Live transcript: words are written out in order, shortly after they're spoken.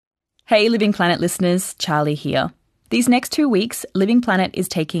Hey, Living Planet listeners, Charlie here. These next 2 weeks, Living Planet is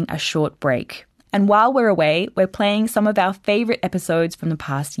taking a short break. And while we're away, we're playing some of our favourite episodes from the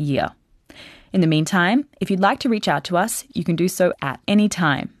past year. In the meantime, if you'd like to reach out to us, you can do so at any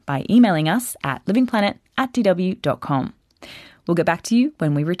time by emailing us at livingplanet@dw.com. We'll get back to you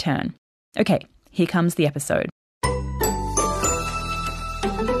when we return. Okay, here comes the episode.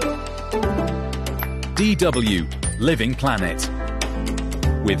 DW Living Planet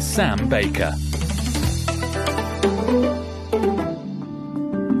with Sam Baker.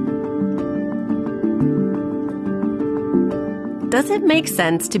 Does it make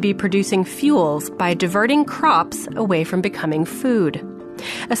sense to be producing fuels by diverting crops away from becoming food?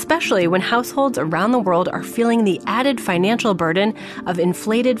 Especially when households around the world are feeling the added financial burden of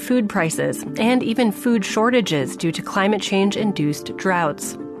inflated food prices and even food shortages due to climate change-induced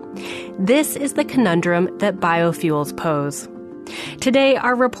droughts. This is the conundrum that biofuels pose. Today,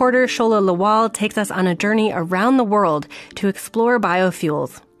 our reporter Shola Lawal takes us on a journey around the world to explore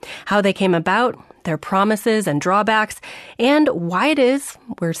biofuels, how they came about, their promises and drawbacks, and why it is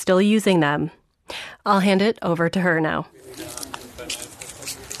we're still using them. I'll hand it over to her now.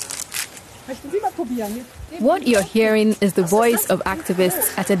 What you're hearing is the voice of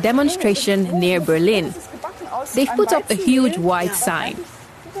activists at a demonstration near Berlin. They've put up a huge white sign.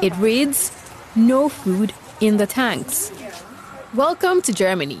 It reads, "No food in the tanks." Welcome to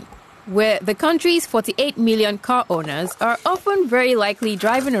Germany, where the country's 48 million car owners are often very likely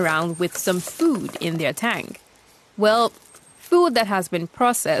driving around with some food in their tank. Well, food that has been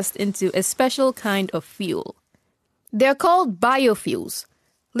processed into a special kind of fuel. They're called biofuels,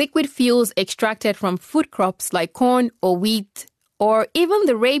 liquid fuels extracted from food crops like corn or wheat, or even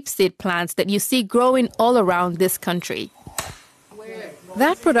the rapeseed plants that you see growing all around this country.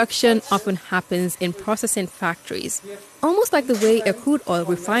 That production often happens in processing factories, almost like the way a crude oil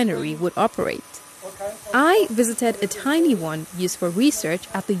refinery would operate. I visited a tiny one used for research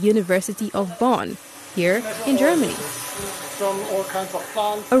at the University of Bonn, here in Germany.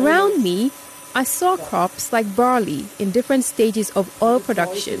 Around me, I saw crops like barley in different stages of oil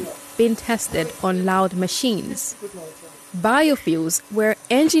production being tested on loud machines. Biofuels were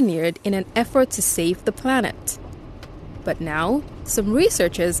engineered in an effort to save the planet. But now, some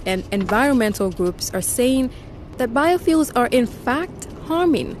researchers and environmental groups are saying that biofuels are in fact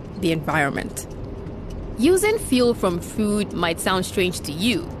harming the environment. Using fuel from food might sound strange to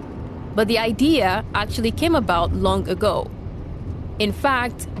you, but the idea actually came about long ago. In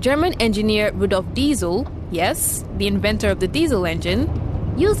fact, German engineer Rudolf Diesel, yes, the inventor of the diesel engine,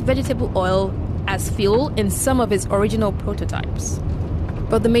 used vegetable oil as fuel in some of his original prototypes.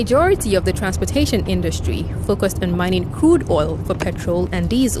 But the majority of the transportation industry focused on mining crude oil for petrol and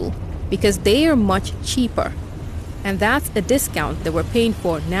diesel because they are much cheaper. And that's a discount that we're paying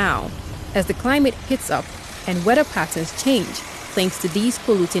for now as the climate heats up and weather patterns change thanks to these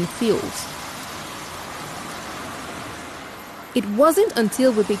polluting fuels. It wasn't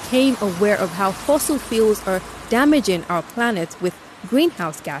until we became aware of how fossil fuels are damaging our planet with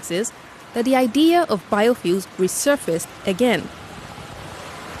greenhouse gases that the idea of biofuels resurfaced again.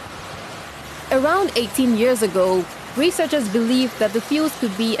 Around 18 years ago, researchers believed that the fuels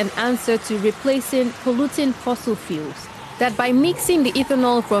could be an answer to replacing polluting fossil fuels. That by mixing the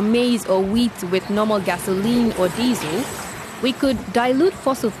ethanol from maize or wheat with normal gasoline or diesel, we could dilute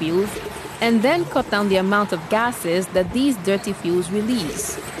fossil fuels and then cut down the amount of gases that these dirty fuels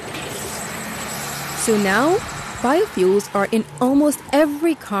release. So now, biofuels are in almost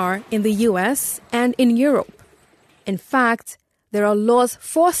every car in the US and in Europe. In fact, there are laws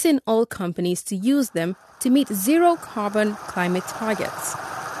forcing all companies to use them to meet zero-carbon climate targets.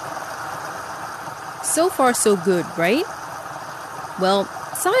 So far, so good, right? Well,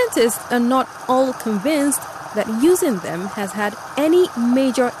 scientists are not all convinced that using them has had any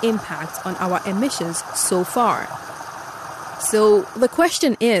major impact on our emissions so far. So the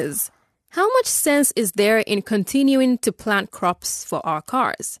question is, how much sense is there in continuing to plant crops for our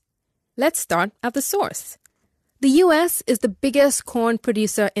cars? Let's start at the source. The US is the biggest corn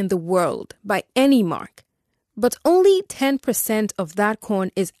producer in the world by any mark, but only 10% of that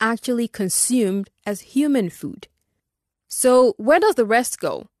corn is actually consumed as human food. So where does the rest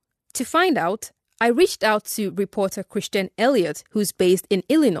go? To find out, I reached out to reporter Christian Elliott, who's based in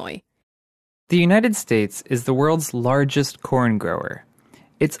Illinois. The United States is the world's largest corn grower.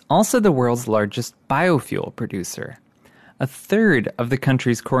 It's also the world's largest biofuel producer. A third of the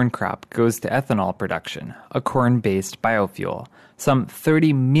country's corn crop goes to ethanol production, a corn-based biofuel, some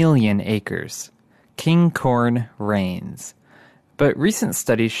 30 million acres. King corn reigns. But recent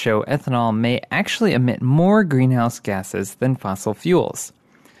studies show ethanol may actually emit more greenhouse gases than fossil fuels.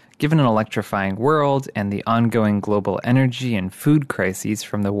 Given an electrifying world and the ongoing global energy and food crises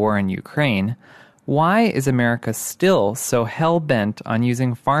from the war in Ukraine, why is America still so hell-bent on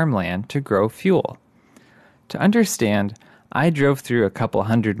using farmland to grow fuel? To understand, I drove through a couple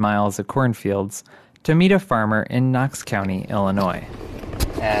 100 miles of cornfields to meet a farmer in Knox County, Illinois.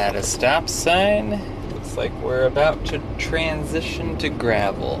 At a stop sign, looks like we're about to transition to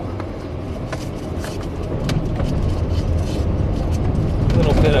gravel. A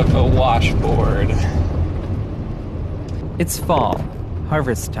little bit of a washboard. It's fall,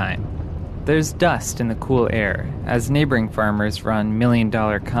 harvest time. There's dust in the cool air as neighboring farmers run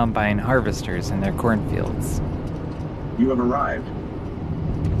million-dollar combine harvesters in their cornfields. You have arrived.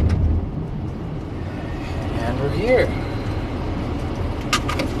 And we're here.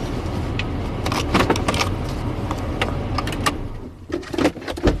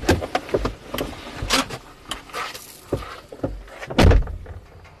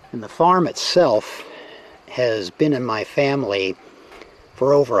 And the farm itself has been in my family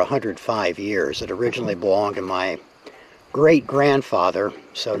for over 105 years. It originally belonged to my great-grandfather,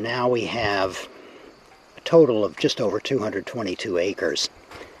 so now we have a total of just over 222 acres.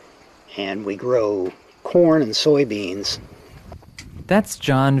 And we grow corn and soybeans. That's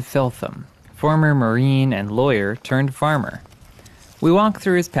John Filtham, former Marine and lawyer turned farmer. We walk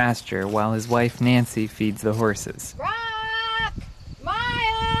through his pasture while his wife Nancy feeds the horses.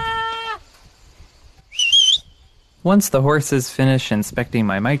 Once the horses finish inspecting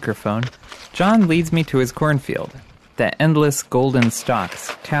my microphone, John leads me to his cornfield, the endless golden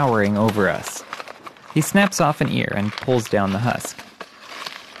stalks towering over us. He snaps off an ear and pulls down the husk.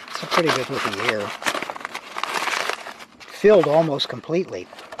 It's a pretty good looking ear. Filled almost completely.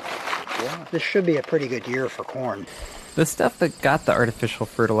 Yeah. This should be a pretty good year for corn. The stuff that got the artificial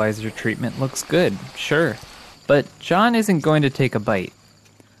fertilizer treatment looks good, sure, but John isn't going to take a bite.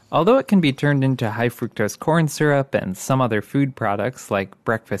 Although it can be turned into high-fructose corn syrup and some other food products like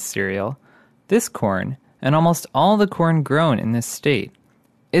breakfast cereal, this corn, and almost all the corn grown in this state,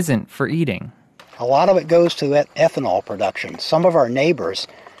 isn't for eating. A lot of it goes to ethanol production. Some of our neighbors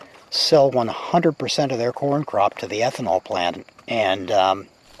sell 100% of their corn crop to the ethanol plant, and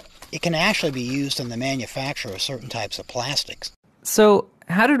it can actually be used in the manufacture of certain types of plastics. So,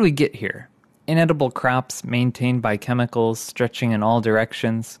 how did we get here? Inedible crops maintained by chemicals stretching in all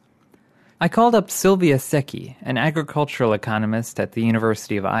directions. I called up Sylvia Secchi, an agricultural economist at the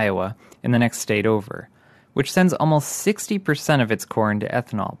University of Iowa in the next state over, which sends almost 60% of its corn to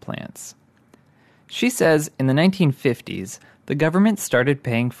ethanol plants. She says in the 1950s, the government started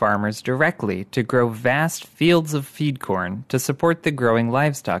paying farmers directly to grow vast fields of feed corn to support the growing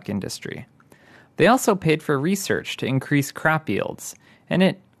livestock industry. They also paid for research to increase crop yields, and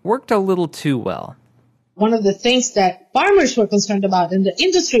it worked a little too well. One of the things that farmers were concerned about and the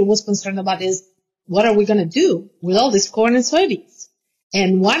industry was concerned about is, what are we going to do with all this corn and soybeans?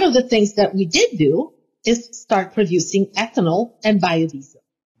 And one of the things that we did do is start producing ethanol and biodiesel.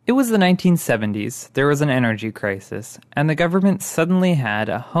 It was the 1970s, there was an energy crisis, and the government suddenly had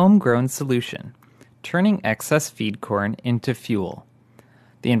a homegrown solution, turning excess feed corn into fuel.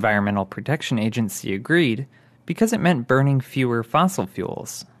 The Environmental Protection Agency agreed because it meant burning fewer fossil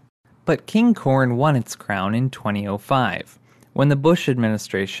fuels. But King Corn won its crown in 2005, when the Bush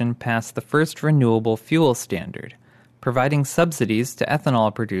administration passed the first renewable fuel standard, providing subsidies to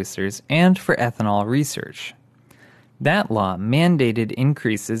ethanol producers and for ethanol research. That law mandated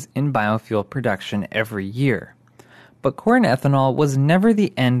increases in biofuel production every year. But corn ethanol was never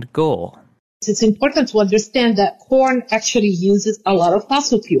the end goal. It's important to understand that corn actually uses a lot of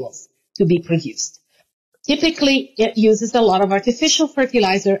fossil fuels to be produced. Typically, it uses a lot of artificial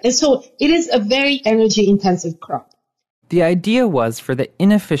fertilizer, and so it is a very energy-intensive crop. The idea was for the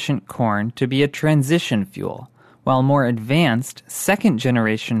inefficient corn to be a transition fuel, while more advanced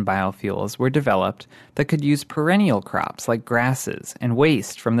second-generation biofuels were developed that could use perennial crops like grasses and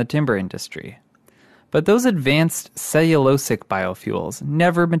waste from the timber industry. But those advanced cellulosic biofuels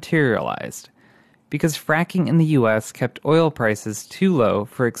never materialized, because fracking in the U.S. kept oil prices too low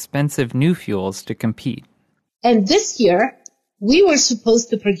for expensive new fuels to compete. And this year, we were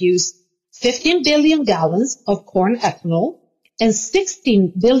supposed to produce 15 billion gallons of corn ethanol and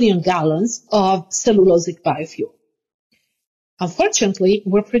 16 billion gallons of cellulosic biofuel. Unfortunately,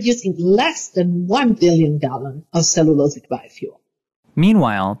 we're producing less than 1 billion gallons of cellulosic biofuel.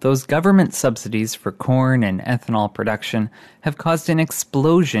 Meanwhile, those government subsidies for corn and ethanol production have caused an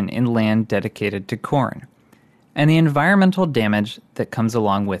explosion in land dedicated to corn, and the environmental damage that comes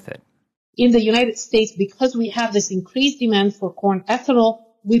along with it. In the United States, because we have this increased demand for corn ethanol,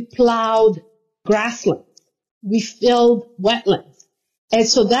 we plowed grasslands. We filled wetlands. And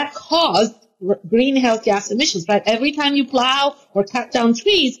so that caused greenhouse gas emissions, right? Every time you plow or cut down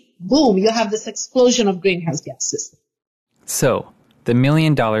trees, boom, you have this explosion of greenhouse gases. So, the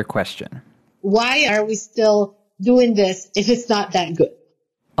million-dollar question. Why are we still doing this if it's not that good?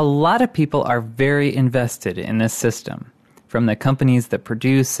 A lot of people are very invested in this system, from the companies that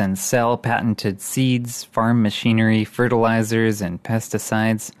produce and sell patented seeds, farm machinery, fertilizers, and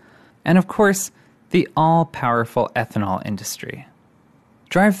pesticides, and of course, the all-powerful ethanol industry.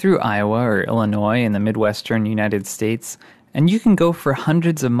 Drive through Iowa or Illinois in the Midwestern United States, and you can go for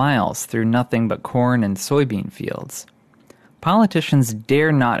hundreds of miles through nothing but corn and soybean fields. Politicians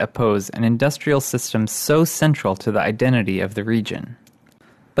dare not oppose an industrial system so central to the identity of the region.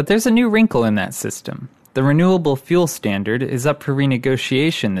 But there's a new wrinkle in that system. The renewable fuel standard is up for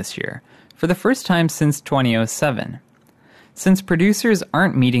renegotiation this year, for the first time since 2007. Since producers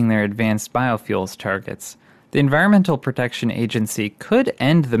aren't meeting their advanced biofuels targets, the Environmental Protection Agency could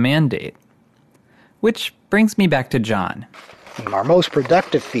end the mandate. Which brings me back to John. Our most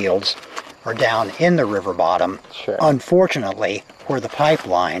productive fields are down in the river bottom, unfortunately, where the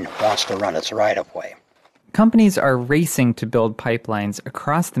pipeline wants to run its right-of-way. Companies are racing to build pipelines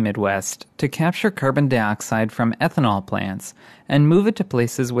across the Midwest to capture carbon dioxide from ethanol plants and move it to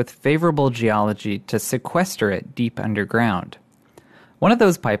places with favorable geology to sequester it deep underground. One of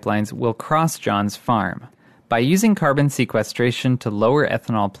those pipelines will cross John's farm. By using carbon sequestration to lower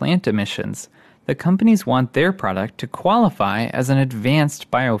ethanol plant emissions, the companies want their product to qualify as an advanced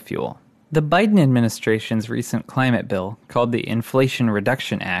biofuel. The Biden administration's recent climate bill, called the Inflation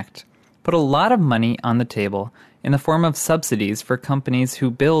Reduction Act, put a lot of money on the table in the form of subsidies for companies who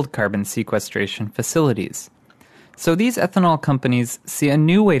build carbon sequestration facilities. So these ethanol companies see a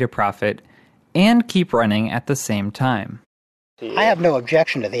new way to profit and keep running at the same time. I have no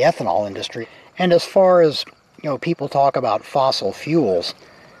objection to the ethanol industry. And as far as, people talk about fossil fuels,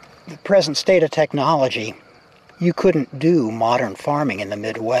 the present state of technology, you couldn't do modern farming in the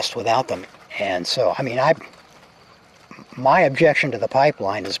Midwest without them. And so, my objection to the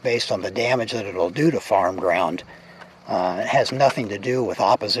pipeline is based on the damage that it'll do to farm ground. It has nothing to do with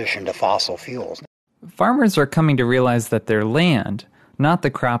opposition to fossil fuels. Farmers are coming to realize that their land, not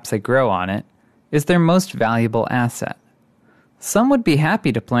the crops they grow on it, is their most valuable asset. Some would be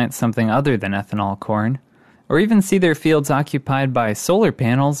happy to plant something other than ethanol corn, or even see their fields occupied by solar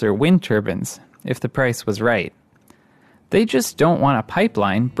panels or wind turbines, if the price was right. They just don't want a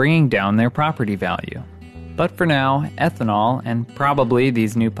pipeline bringing down their property value. But for now, ethanol, and probably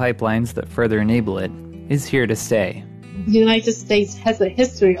these new pipelines that further enable it, is here to stay. The United States has a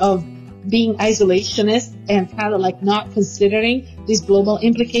history of being isolationist and kind of not considering these global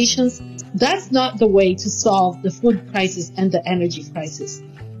implications. That's not the way to solve the food crisis and the energy crisis.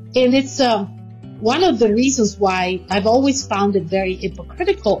 And it's one of the reasons why I've always found it very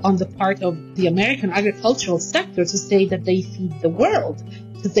hypocritical on the part of the American agricultural sector to say that they feed the world.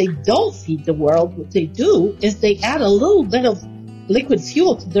 Because they don't feed the world. What they do is they add a little bit of liquid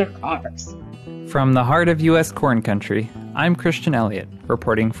fuel to their cars. From the heart of U.S. corn country, I'm Christian Elliott,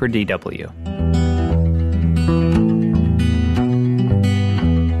 reporting for DW.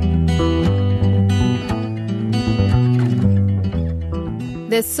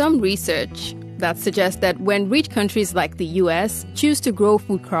 There's some research that suggests that when rich countries like the U.S. choose to grow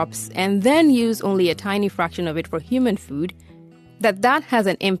food crops and then use only a tiny fraction of it for human food, that has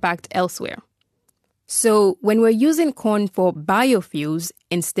an impact elsewhere. So when we're using corn for biofuels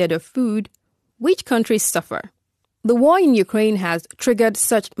instead of food, which countries suffer? The war in Ukraine has triggered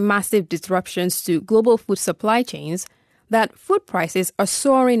such massive disruptions to global food supply chains that food prices are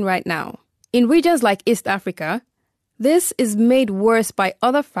soaring right now. In regions like East Africa, this is made worse by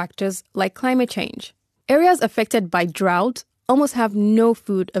other factors like climate change. Areas affected by drought almost have no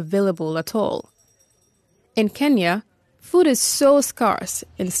food available at all. In Kenya, food is so scarce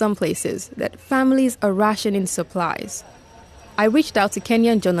in some places that families are rationing supplies. I reached out to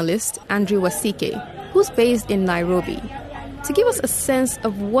Kenyan journalist Andrew Wasike, who's based in Nairobi, to give us a sense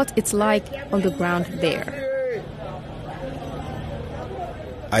of what it's like on the ground there.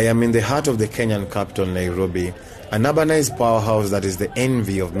 I am in the heart of the Kenyan capital, Nairobi, an urbanized powerhouse that is the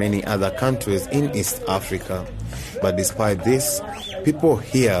envy of many other countries in East Africa. But despite this, people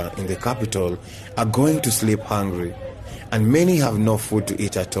here in the capital are going to sleep hungry, and many have no food to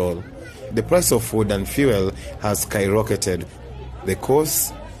eat at all. The price of food and fuel has skyrocketed. The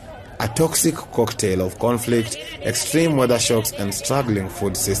cause? A toxic cocktail of conflict, extreme weather shocks, and struggling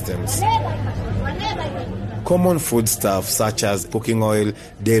food systems. common foodstuffs such as cooking oil,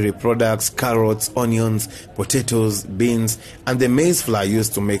 dairy products, carrots, onions, potatoes, beans, and the maize flour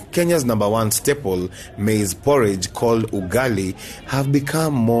used to make Kenya's #1 staple, maize porridge called ugali, have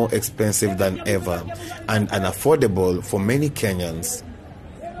become more expensive than ever and unaffordable for many Kenyans.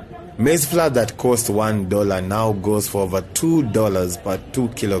 Maize flour that cost $1 now goes for over $2 per 2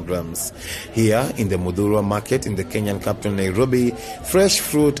 kilograms. Here in the Mudhurwa market in the Kenyan capital Nairobi, fresh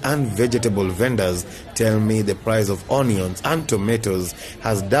fruit and vegetable vendors tell me the price of onions and tomatoes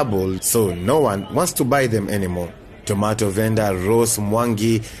has doubled, so no one wants to buy them anymore. Tomato vendor Rose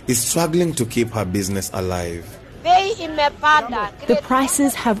Mwangi is struggling to keep her business alive. The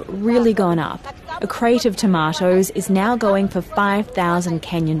prices have really gone up. A crate of tomatoes is now going for 5,000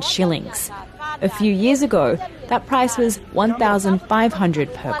 Kenyan shillings. A few years ago, that price was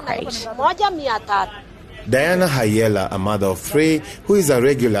 1,500 per crate. Diana Hayela, a mother of 3 who is a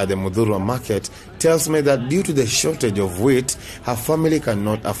regular at the Mudhurwa market, tells me that due to the shortage of wheat, her family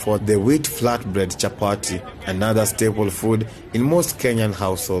cannot afford the wheat flatbread chapati, another staple food in most Kenyan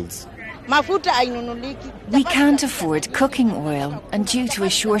households. We can't afford cooking oil, and due to a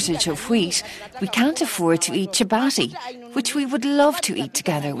shortage of wheat, we can't afford to eat chapati, which we would love to eat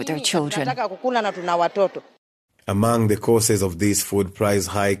together with our children. Among the causes of this food price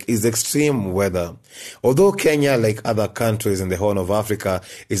hike is extreme weather. Although Kenya, like other countries in the Horn of Africa,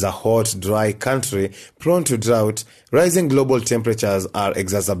 is a hot, dry country prone to drought, rising global temperatures are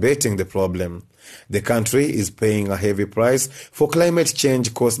exacerbating the problem. The country is paying a heavy price for climate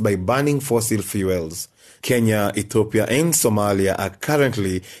change caused by burning fossil fuels. Kenya, Ethiopia, and Somalia are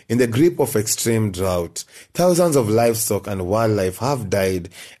currently in the grip of extreme drought. Thousands of livestock and wildlife have died,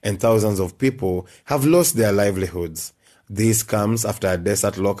 and thousands of people have lost their livelihoods. This comes after a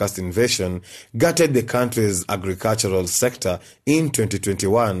desert locust invasion gutted the country's agricultural sector in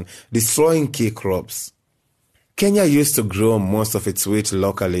 2021, destroying key crops. Kenya used to grow most of its wheat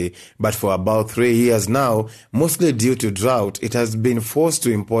locally, but for about 3 years now, mostly due to drought, it has been forced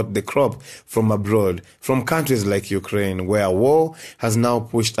to import the crop from abroad, from countries like Ukraine, where war has now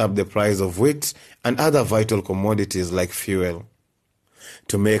pushed up the price of wheat and other vital commodities like fuel.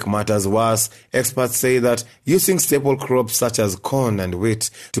 To make matters worse, experts say that using staple crops such as corn and wheat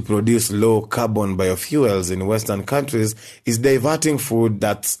to produce low-carbon biofuels in Western countries is diverting food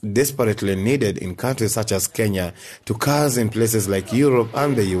that's desperately needed in countries such as Kenya to cars in places like Europe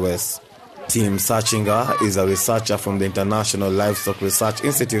and the US. Tim Sachinga is a researcher from the International Livestock Research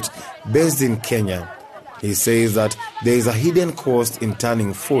Institute based in Kenya. He says that there is a hidden cost in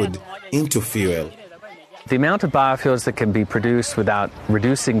turning food into fuel. The amount of biofuels that can be produced without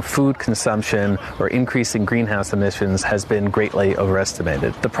reducing food consumption or increasing greenhouse emissions has been greatly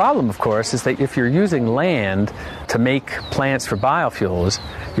overestimated. The problem, of course, is that if you're using land to make plants for biofuels,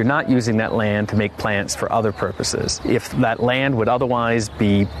 you're not using that land to make plants for other purposes. If that land would otherwise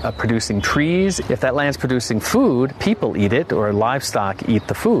be producing trees, if that land's producing food, people eat it or livestock eat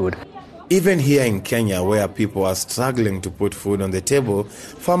the food. Even here in Kenya, where people are struggling to put food on the table,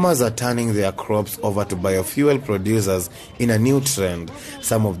 farmers are turning their crops over to biofuel producers in a new trend.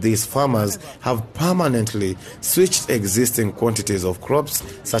 Some of these farmers have permanently switched existing quantities of crops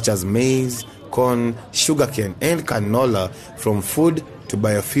such as maize, corn, sugarcane, and canola from food to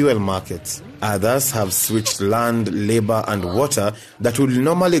biofuel markets. Others have switched land, labor, and water that would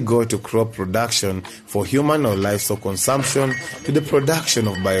normally go to crop production for human or livestock consumption to the production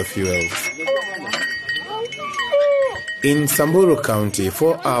of biofuels. In Samburu County,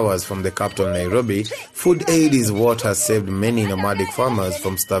 4 hours from the capital Nairobi, food aid is what has saved many nomadic farmers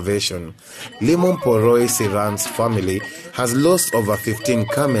from starvation. Limum Poroi Siran's family has lost over 15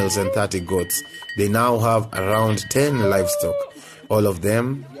 camels and 30 goats. They now have around 10 livestock. All of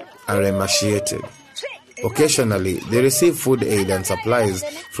them are emaciated. Occasionally, they receive food aid and supplies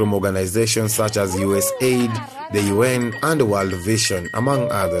from organizations such as USAID, the UN, and World Vision, among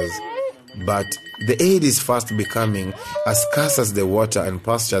others. But the aid is fast becoming as scarce as the water and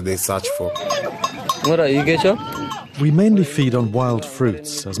pasture they search for. What are you, Gesho? We mainly feed on wild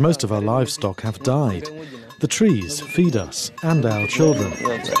fruits, as most of our livestock have died. The trees feed us and our children.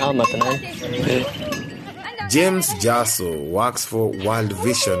 James Jasso works for World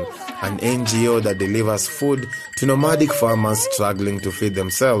Vision, an NGO that delivers food to nomadic farmers struggling to feed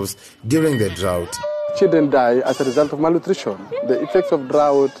themselves during the drought. Children die as a result of malnutrition. The effects of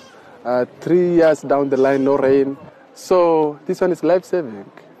drought, 3 years down the line, no rain. So this one is life-saving.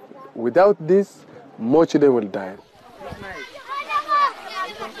 Without this, more children will die.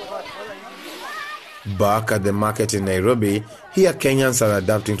 Back at the market in Nairobi, here Kenyans are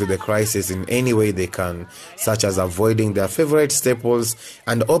adapting to the crisis in any way they can, such as avoiding their favorite staples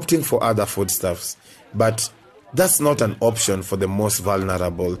and opting for other foodstuffs. But That's not an option for the most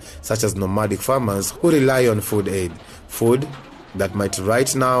vulnerable, such as nomadic farmers who rely on food aid. Food that might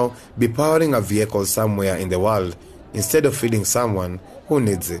right now be powering a vehicle somewhere in the world instead of feeding someone who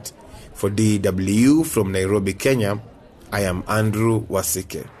needs it. For DW from Nairobi, Kenya, I am Andrew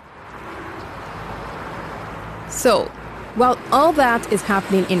Wasike. So, while all that is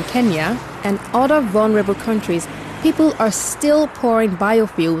happening in Kenya and other vulnerable countries, people are still pouring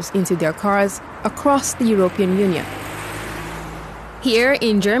biofuels into their cars across the European Union. Here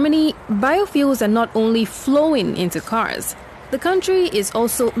in Germany, biofuels are not only flowing into cars, the country is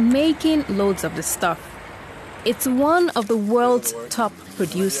also making loads of the stuff. It's one of the world's top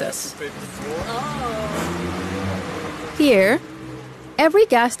producers. Here, every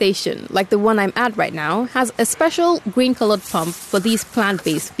gas station, like the one I'm at right now, has a special green-colored pump for these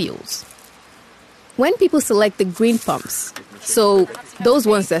plant-based fuels. When people select the green pumps, so those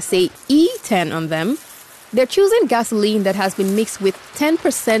ones that say E10 on them, they're choosing gasoline that has been mixed with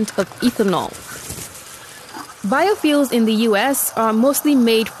 10% of ethanol. Biofuels in the US are mostly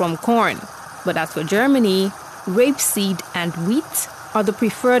made from corn, but as for Germany, rapeseed and wheat are the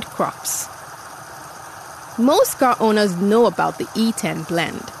preferred crops. Most car owners know about the E10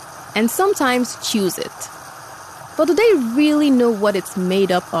 blend and sometimes choose it. But do they really know what it's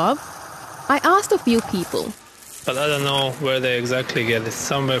made up of? I asked a few people. But I don't know where they exactly get it,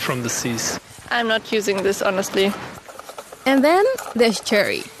 somewhere from the seas. I'm not using this, honestly. And then there's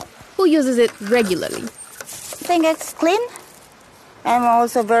Cherry, who uses it regularly. I think it's clean. I'm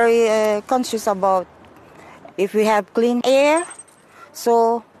also very conscious about if we have clean air,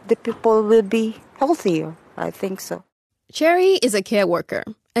 so the people will be healthier. I think so. Cherry is a care worker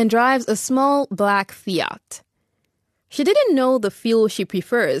and drives a small black Fiat. She didn't know the fuel she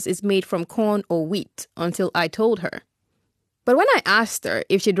prefers is made from corn or wheat until I told her. But when I asked her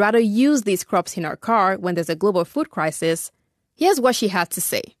if she'd rather use these crops in her car when there's a global food crisis, here's what she had to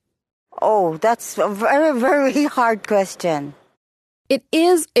say. Oh, that's a very, very hard question. It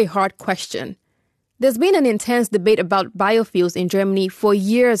is a hard question. There's been an intense debate about biofuels in Germany for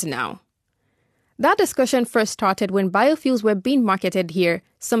years now. That discussion first started when biofuels were being marketed here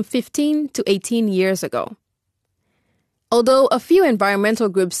some 15 to 18 years ago. Although a few environmental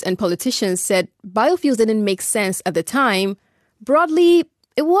groups and politicians said biofuels didn't make sense at the time, broadly,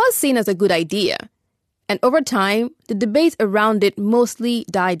 it was seen as a good idea. And over time, the debate around it mostly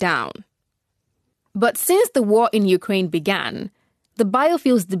died down. But since the war in Ukraine began, the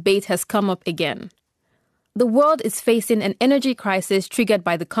biofuels debate has come up again. The world is facing an energy crisis triggered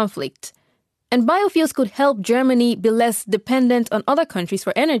by the conflict, and biofuels could help Germany be less dependent on other countries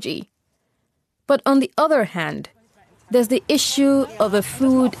for energy. But on the other hand, there's the issue of a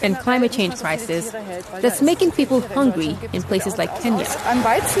food and climate change crisis that's making people hungry in places like Kenya.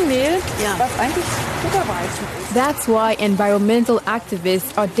 That's why environmental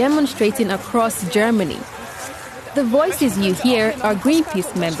activists are demonstrating across Germany. The voices you hear are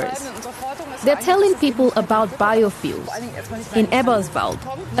Greenpeace members. They're telling people about biofuels in Eberswald,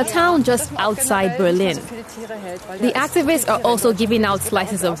 a town just outside Berlin. The activists are also giving out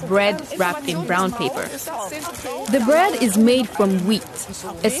slices of bread wrapped in brown paper. The bread is made from wheat,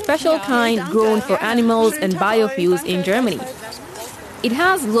 a special kind grown for animals and biofuels in Germany. It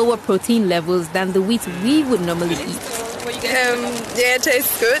has lower protein levels than the wheat we would normally eat. Yeah, it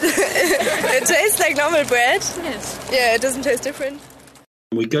tastes good. It tastes like normal bread. Yes. Yeah, it doesn't taste different.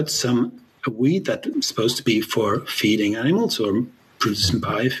 We got some wheat that's supposed to be for feeding animals or producing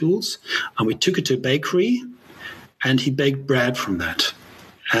biofuels, and we took it to a bakery, and he baked bread from that.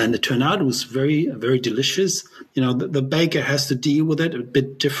 And it turned out it was very, very delicious. You know, the baker has to deal with it a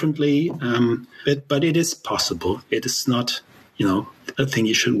bit differently, but it is possible. It is not, a thing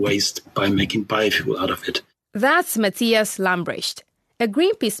you should waste by making biofuel out of it. That's Matthias Lambrecht, a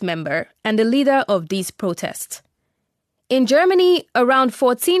Greenpeace member and the leader of these protests. In Germany, around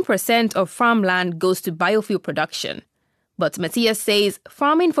 14% of farmland goes to biofuel production. But Matthias says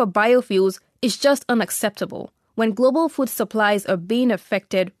farming for biofuels is just unacceptable when global food supplies are being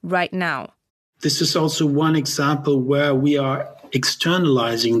affected right now. This is also one example where we are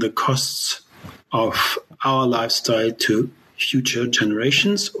externalizing the costs of our lifestyle to future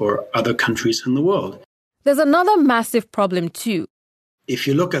generations or other countries in the world. There's another massive problem too. If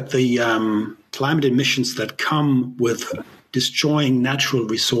you look at the climate emissions that come with destroying natural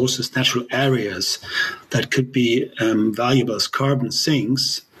resources, natural areas that could be valuable as carbon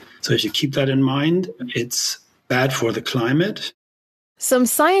sinks, so if you keep that in mind, it's bad for the climate. Some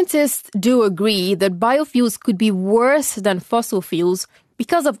scientists do agree that biofuels could be worse than fossil fuels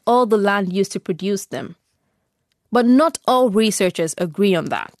because of all the land used to produce them. But not all researchers agree on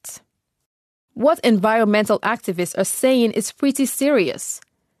that. What environmental activists are saying is pretty serious.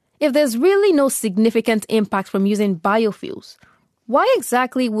 If there's really no significant impact from using biofuels, why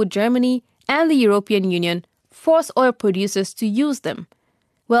exactly would Germany and the European Union force oil producers to use them?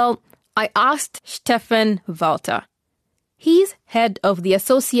 Well, I asked Stefan Walter. He's head of the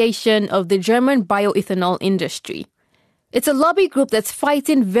Association of the German Bioethanol Industry. It's a lobby group that's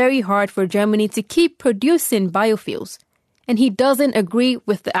fighting very hard for Germany to keep producing biofuels, and he doesn't agree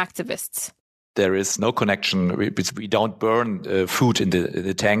with the activists. There is no connection. We don't burn food in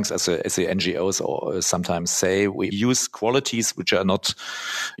the tanks, as the NGOs or sometimes say. We use qualities which are not,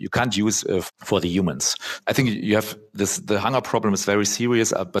 you can't use for the humans. I think you have this. The hunger problem is very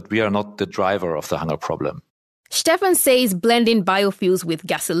serious, but we are not the driver of the hunger problem. Stefan says blending biofuels with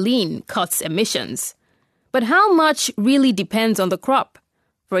gasoline cuts emissions. But how much really depends on the crop?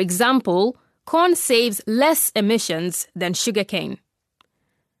 For example, corn saves less emissions than sugarcane.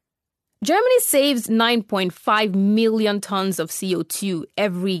 Germany saves 9.5 million tons of CO2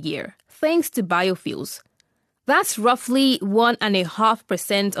 every year, thanks to biofuels. That's roughly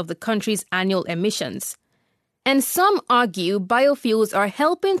 1.5% of the country's annual emissions. And some argue biofuels are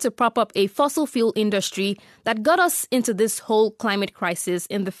helping to prop up a fossil fuel industry that got us into this whole climate crisis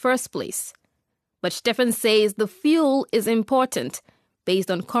in the first place. But Stefan says the fuel is important based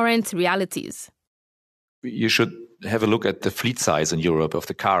on current realities. You should have a look at the fleet size in Europe of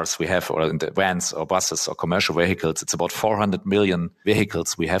the cars we have, or in the vans or buses or commercial vehicles. It's about 400 million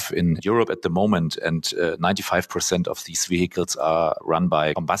vehicles we have in Europe at the moment, and 95% of these vehicles are run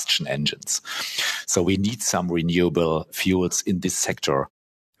by combustion engines. So we need some renewable fuels in this sector.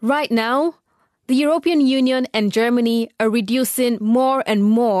 Right now, the European Union and Germany are reducing more and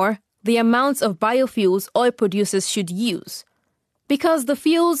more the amounts of biofuels oil producers should use, because the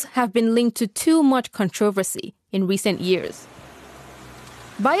fuels have been linked to too much controversy in recent years.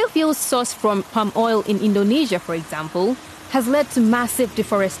 Biofuels sourced from palm oil in Indonesia, for example, has led to massive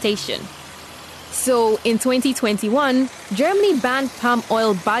deforestation. So in 2021, Germany banned palm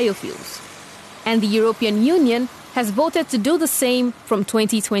oil biofuels, and the European Union has voted to do the same from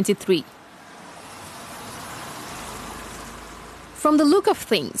 2023. From the look of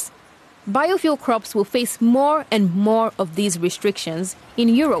things, biofuel crops will face more and more of these restrictions in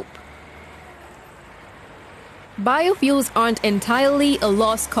Europe. Biofuels aren't entirely a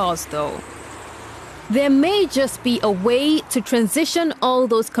lost cause, though. There may just be a way to transition all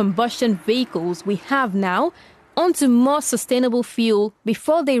those combustion vehicles we have now onto more sustainable fuel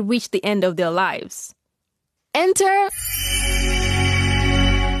before they reach the end of their lives. Enter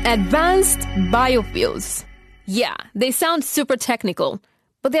advanced biofuels. Yeah, they sound super technical,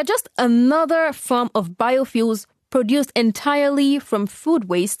 but they're just another form of biofuels produced entirely from food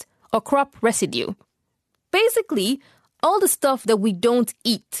waste or crop residue. Basically, all the stuff that we don't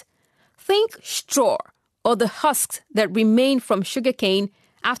eat. Think straw or the husks that remain from sugarcane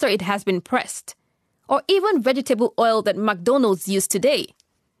after it has been pressed, or even vegetable oil that McDonald's use today.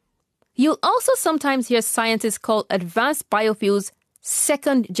 You'll also sometimes hear scientists call advanced biofuels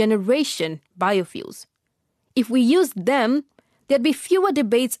second-generation biofuels. If we used them, there'd be fewer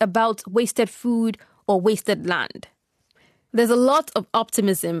debates about wasted food or wasted land. There's a lot of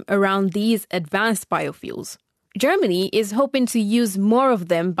optimism around these advanced biofuels. Germany is hoping to use more of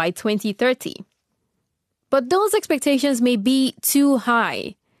them by 2030. But those expectations may be too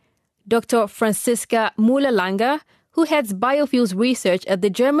high. Dr. Franziska Müller-Langer, who heads biofuels research at the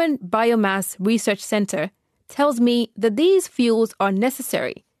German Biomass Research Center, tells me that these fuels are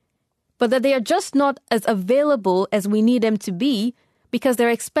necessary, but that they are just not as available as we need them to be because they're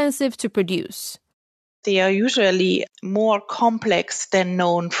expensive to produce. They are usually more complex than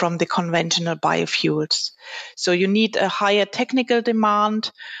known from the conventional biofuels. So you need a higher technical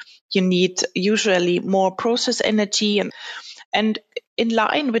demand, you need usually more process energy, and in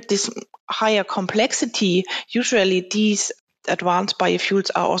line with this higher complexity, usually these advanced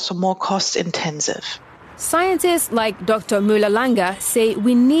biofuels are also more cost intensive. Scientists like Dr. Müller-Langer say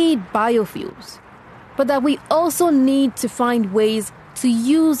we need biofuels, but that we also need to find ways to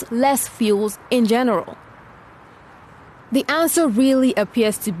use less fuels in general. The answer really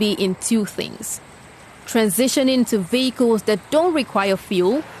appears to be in two things: transitioning to vehicles that don't require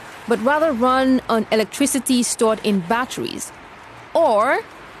fuel, but rather run on electricity stored in batteries, or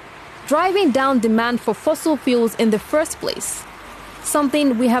driving down demand for fossil fuels in the first place,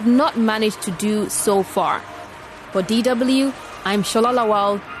 something we have not managed to do so far. For DW, I'm Shola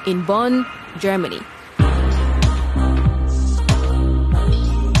Lawal in Bonn, Germany.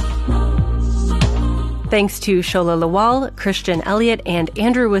 Thanks to Shola Lawal, Christian Elliott, and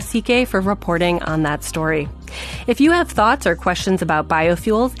Andrew Wasike for reporting on that story. If you have thoughts or questions about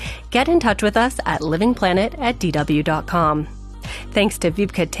biofuels, get in touch with us at livingplanet@dw.com. Thanks to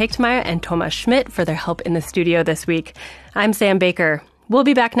Wiebke Tegtmeier and Thomas Schmidt for their help in the studio this week. I'm Sam Baker. We'll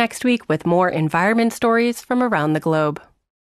be back next week with more environment stories from around the globe.